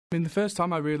I mean, the first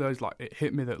time I realised, like, it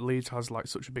hit me that Leeds has, like,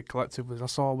 such a big collective was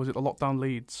was it the Lockdown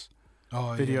Leeds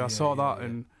video? I saw that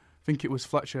and I think it was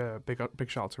Fletcher, big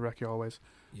shout out to Recce always.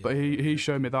 Yeah, but he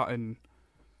showed me that, and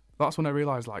that's when I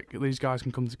realised, like, these guys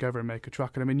can come together and make a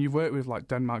track. And I mean, you've worked with, like,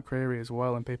 Denmark Creary as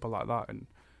well and people like that, and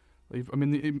I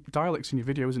mean, the dialect's in your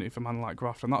video, isn't it, for Man Like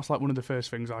Graft? And that's, like, one of the first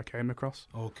things I came across.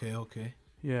 Okay.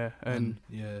 Yeah, and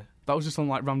that was just on,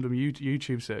 like, random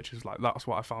YouTube searches. Like, that's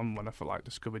what I found when I like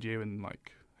discovered you, and,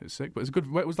 like, it's sick. But it's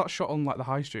good. Was that shot on, like, the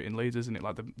high street in Leeds, isn't it?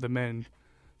 Like, the main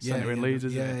centre in Leeds,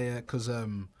 isn't it? Yeah, because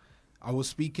I was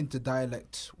speaking to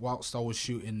Dialect whilst I was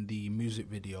shooting the music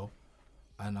video,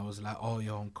 and I was like, oh,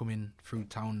 yo, I'm coming through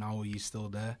town now, are you still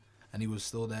there? And he was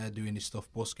still there doing his stuff,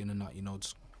 busking and that, you know,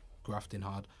 just grafting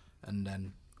hard. And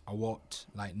then I walked,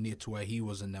 like, near to where he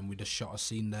was, and then we just shot a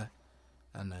scene there.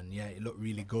 And then, yeah, it looked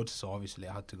really good, so obviously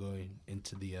I had to go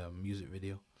into the music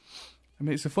video. I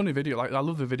mean, it's a funny video. Like, I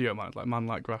love the video, man. Like, Man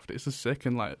Like Graft. It's just sick,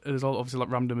 and like, there's all obviously like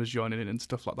randomers joining in and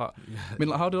stuff like that. Yeah. I mean,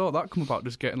 like, how did all that come about?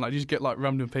 Just getting like, you just get like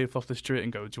random people off the street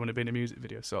and go, "Do you want to be in a music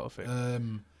video?" sort of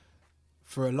thing.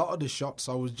 For a lot of the shots,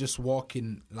 I was just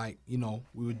walking, like, you know,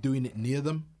 we were doing it near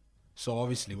them. So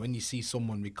obviously, when you see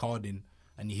someone recording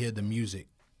and you hear the music,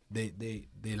 they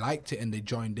liked it and they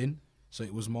joined in. So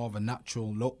it was more of a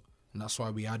natural look, and that's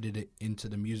why we added it into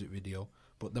the music video.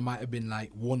 But there might have been like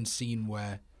one scene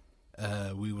where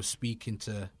we were speaking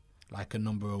to like a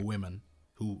number of women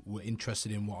who were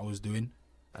interested in what I was doing,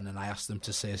 and then I asked them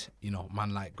to say, you know,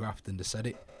 Man Like Graft, and they said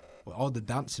it. But all the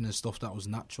dancing and stuff, that was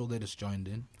natural, they just joined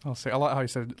in. I'll say, I like how you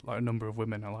said like a number of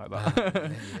women. I like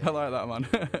that. I like that, man.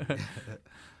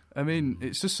 I mean,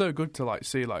 it's just so good to like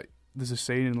see like there's a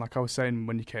scene, and like I was saying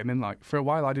when you came in, like for a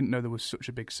while I didn't know there was such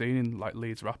a big scene in like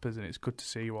Leeds rappers, and it's good to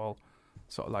see you all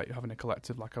sort of like having a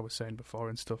collective, like I was saying before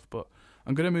and stuff. But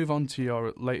I'm going to move on to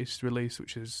your latest release,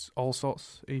 which is All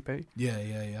Sorts EP. Yeah.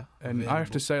 And available. I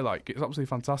have to say, like, it's absolutely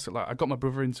fantastic. Like, I got my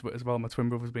brother into it as well. My twin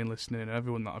brother's been listening, and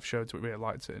everyone that I've showed to it really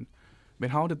liked it. And, I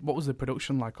mean, what was the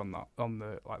production like on that, on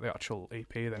the actual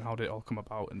EP? Then how did it all come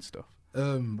about and stuff?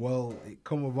 Well, it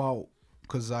come about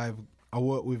because I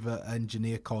work with an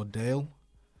engineer called Dale,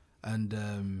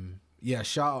 and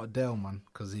shout out Dale, man,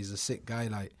 because he's a sick guy.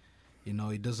 Like, you know,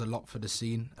 he does a lot for the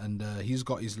scene, and he's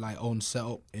got his like own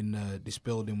setup in this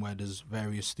building where there's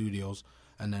various studios,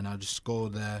 and then I just go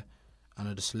there and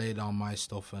I just lay down my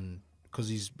stuff, and because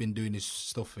he's been doing his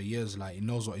stuff for years, like he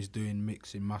knows what he's doing,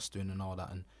 mixing, mastering and all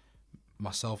that, and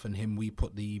myself and him, we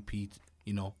put the EP,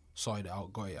 you know, sorted it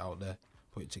out, got it out there,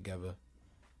 put it together,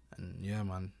 and yeah,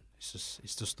 man, it's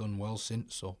just done well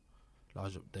since, so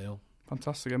large up Dale.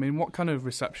 Fantastic. I mean, what kind of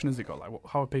reception has it got? Like,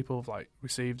 how have people like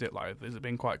received it? Like, has it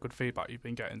been quite good feedback you've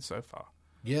been getting so far?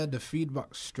 Yeah, the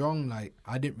feedback's strong. Like,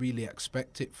 I didn't really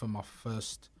expect it for my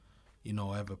first, you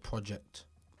know, ever project,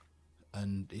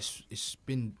 and it's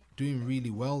been doing really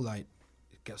well. Like,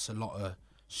 it gets a lot of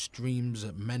streams.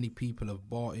 Many people have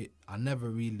bought it. I never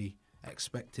really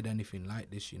expected anything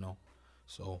like this, you know.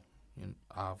 So, you know,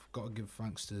 I've got to give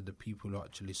thanks to the people who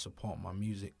actually support my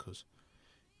music, because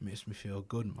makes me feel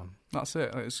good, man. That's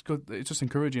it. It's good. It's just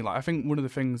encouraging. Like, I think one of the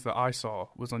things that I saw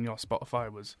was on your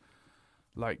Spotify was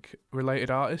like related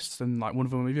artists, and like one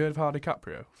of them. Have you heard of Hardy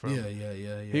Caprio?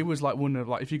 Yeah. He was like one of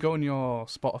like, if you go on your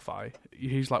Spotify,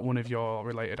 he's like one of your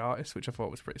related artists, which I thought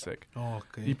was pretty sick. Oh,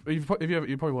 okay. You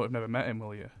probably would have never met him,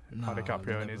 will you? No, Hardy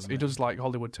Caprio, and he does like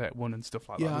Hollywood Take One and stuff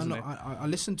like that. Yeah, I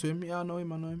listen to him. Yeah, I know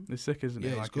him. It's sick, isn't it?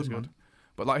 Yeah, like, it's good, man.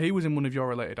 But like, he was in one of your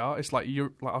related artists. Like,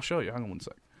 I'll show you. Hang on one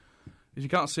sec. If you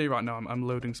can't see right now, I'm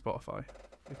loading Spotify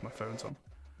if my phone's on.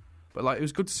 But like, it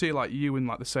was good to see like you in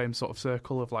like the same sort of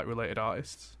circle of like related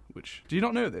artists. Which, do you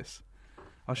not know this?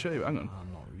 I'll show you. Hang on.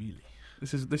 Not really.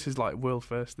 This is like world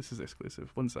first. This is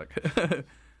exclusive. One sec.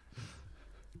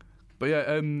 But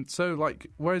yeah, so like,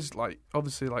 where's like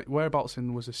obviously like whereabouts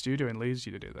was the studio in Leeds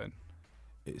you did it then?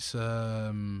 It's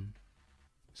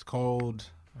called,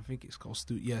 I think it's called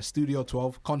Studio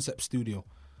 12 Concept Studio.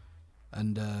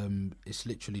 And it's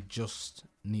literally just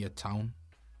near town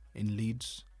in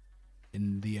Leeds,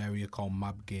 in the area called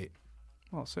Mabgate.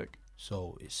 Oh, sick.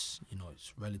 So it's, you know,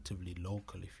 it's relatively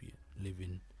local if you live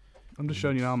in. I'm just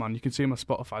showing you now, man. You can see my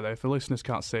Spotify there. If the listeners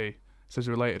can't see, it says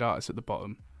related artists at the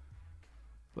bottom.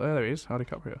 But there he is, Hardy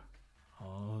Caprio.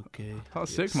 Okay.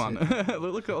 That's sick, man.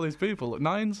 Look at all these people. Look,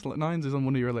 Nines is on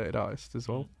one of your related artists as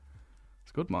well.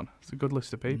 It's good, man. It's a good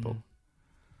list of people.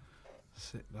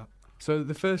 Sick, that. So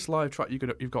the first live track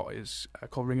you've got is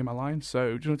called Ringing My Line.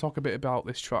 So do you want to talk a bit about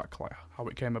this track, like how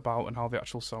it came about and how the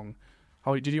actual song...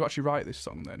 Did you actually write this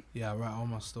song then? Yeah, I write all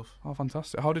my stuff. Oh,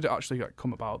 fantastic. How did it actually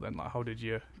come about then? Like, how did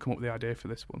you come up with the idea for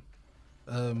this one?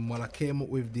 Well, I came up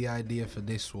with the idea for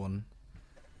this one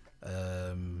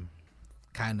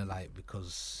kind of like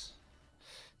because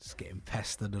just getting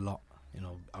pestered a lot. You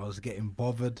know, I was getting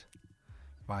bothered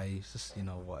by just, you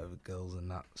know, whatever girls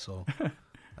and that. So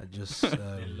I just They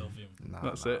love him.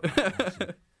 That's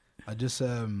it. I just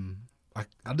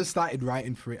I just started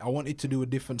writing for it. I wanted to do a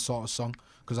different sort of song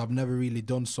because I've never really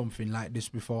done something like this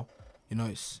before. You know,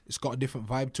 it's got a different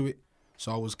vibe to it.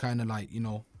 So I was kind of like, you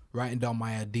know, writing down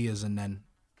my ideas, and then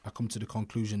I come to the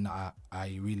conclusion that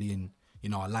I really, you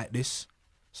know, I like this.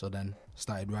 So then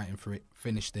started writing for it,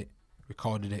 finished it,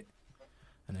 recorded it,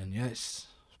 and then, just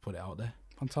put it out there.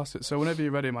 Fantastic. So whenever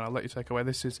you're ready, man, I'll let you take away.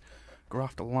 This is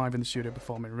Graft live in the studio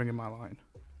performing Ringing My Line.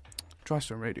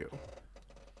 Drystone Radio.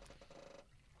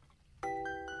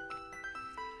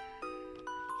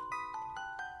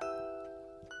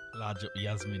 Large up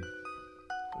Yasmin.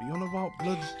 What are you on about,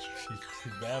 blood? She's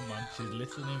there, man. She's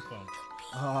listening from.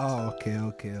 Oh, okay,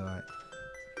 alright.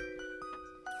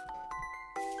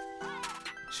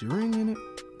 She ringing it.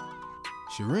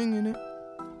 She ringing it.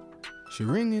 She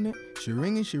ringing it. She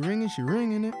ringing, she ringing, she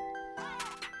ringing it.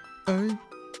 Hey.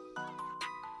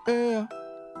 Yeah.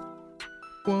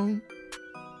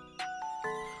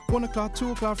 1 o'clock,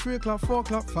 2 o'clock, 3 o'clock, 4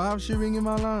 o'clock, 5, she ringing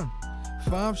my line.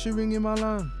 5, she ringing my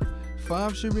line.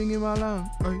 5, she ringing my line.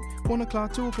 Hey. 1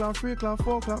 o'clock, 2 o'clock, 3 o'clock,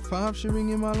 4 o'clock, 5, she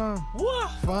ringing my line.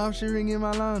 What? 5, she ringing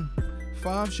my line.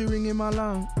 5, she ringing my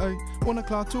line. Hey. 1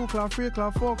 o'clock, 2 o'clock, 3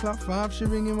 o'clock, 4 o'clock, 5, she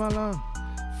ringing my line.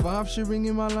 5, she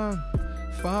ringing my line.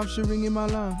 5, she ringing my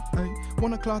line. Hey.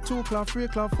 1 o'clock, 2 o'clock, 3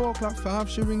 o'clock, 4 o'clock, 5,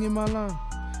 she ringing my line.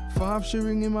 5, she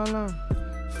ringing my line.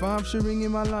 5, she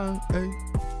ringing my line. Hey.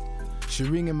 She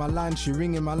ringing my line, she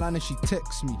ringing my line, and she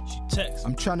texts me.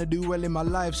 I'm trying to do well in my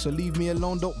life, so leave me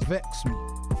alone, don't vex me.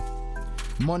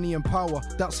 Money and power,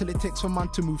 that's all it takes for man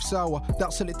to move sour.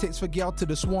 That's all it takes for gal to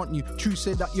just want you. True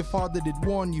said that your father did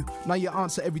warn you. Now you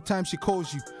answer every time she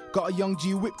calls you. Got a young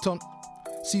G whipped on.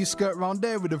 See you skirt round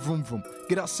there with a vroom vroom.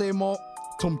 Get that same old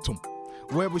tum tum.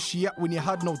 Where was she at when you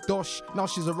had no dosh? Now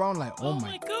she's around like, oh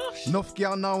my gosh. Enough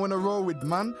gal now in a row with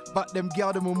man. Back them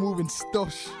gal them were moving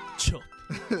stush. Chop.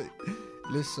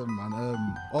 Listen,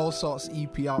 man, all sorts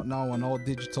EP out now on all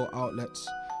digital outlets.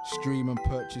 Stream and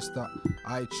purchase that.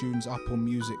 iTunes, Apple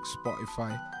Music,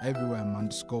 Spotify, everywhere, man.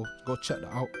 Just go check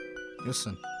that out.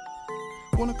 Listen.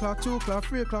 1 o'clock, 2 o'clock,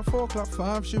 3 o'clock, 4 o'clock,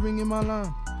 5, she ringing my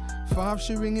line. 5,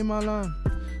 she ringing my line.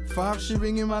 5, she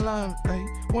ringing my line. Hey.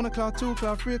 1 o'clock, 2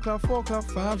 o'clock, 3 o'clock, 4 o'clock,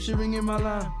 5, she ringing my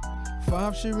line.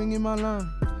 5, she ringing my line.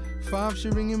 5, she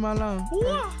ringing my line.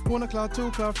 Hey. 1 o'clock, 2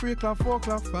 o'clock, 3 o'clock, 4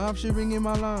 o'clock, 5, she ringing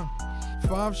my line.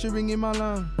 5, she ringing my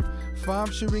line.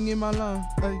 5, she ringing my line.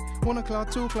 Hey. 1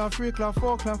 o'clock, 2 o'clock, 3 o'clock,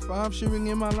 4 o'clock, 5, she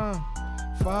ringing my line.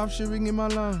 5, she ringing my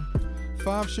line.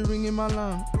 5, she ringing my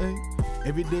line. Hey.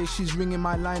 Every day she's ringing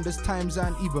my line, there's times I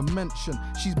ain't even mention.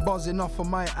 She's buzzing off of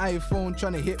my iPhone,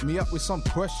 trying to hit me up with some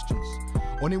questions.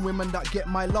 Only women that get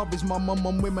my love is my mum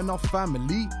and women of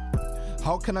family.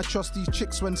 How can I trust these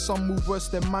chicks when some move worse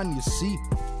than man, you see?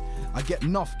 I get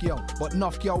enough girl, but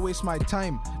enough girl waste my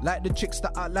time. Like the chicks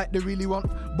that act like they really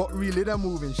want, but really they're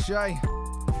moving shy.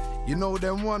 You know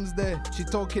them ones there, she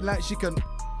talking like she can,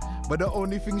 but the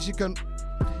only thing she can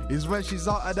is when she's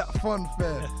out at that fun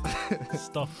fair.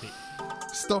 Stop it.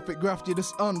 Stop it, Graft, you're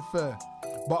just unfair.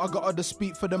 But I gotta just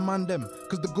speak for the man them,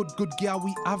 cause the good girl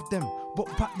we have them.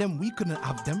 But back then we couldn't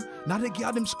have them. Now they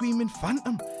girl them screaming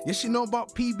phantom. Yes, you know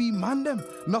about PB man them.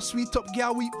 Not sweet up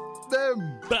girl we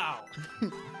them. Bow.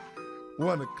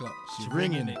 1 o'clock, she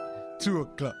ringing it. 2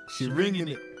 o'clock, she ringing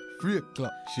it. 3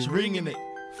 o'clock, she ringing it.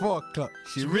 4 o'clock,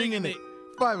 she ringing it.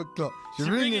 5 o'clock, she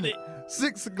ringing it.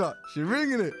 6 o'clock, she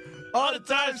ringing it. All the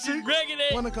time she ringing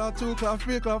it. 1 o'clock, 2 o'clock,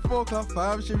 3 o'clock, 4 o'clock,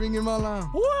 5, she ringing my line.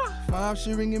 What? 5,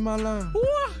 she ringing my line.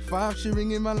 What? 5, she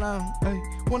ringing my line. Hey.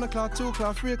 1 o'clock, 2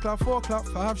 o'clock, 3 o'clock, 4 o'clock,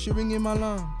 5, she ringing my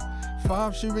line.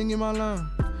 5, she ringing my line.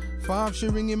 5, she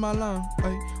ringing my line.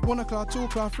 Hey. 1 o'clock, 2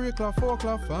 o'clock, 3 o'clock, 4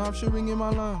 o'clock, 5, she ringing my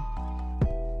line.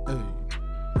 Hey.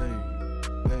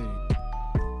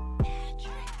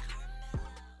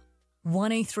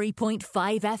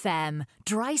 103.5 FM,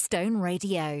 Drystone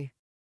Radio.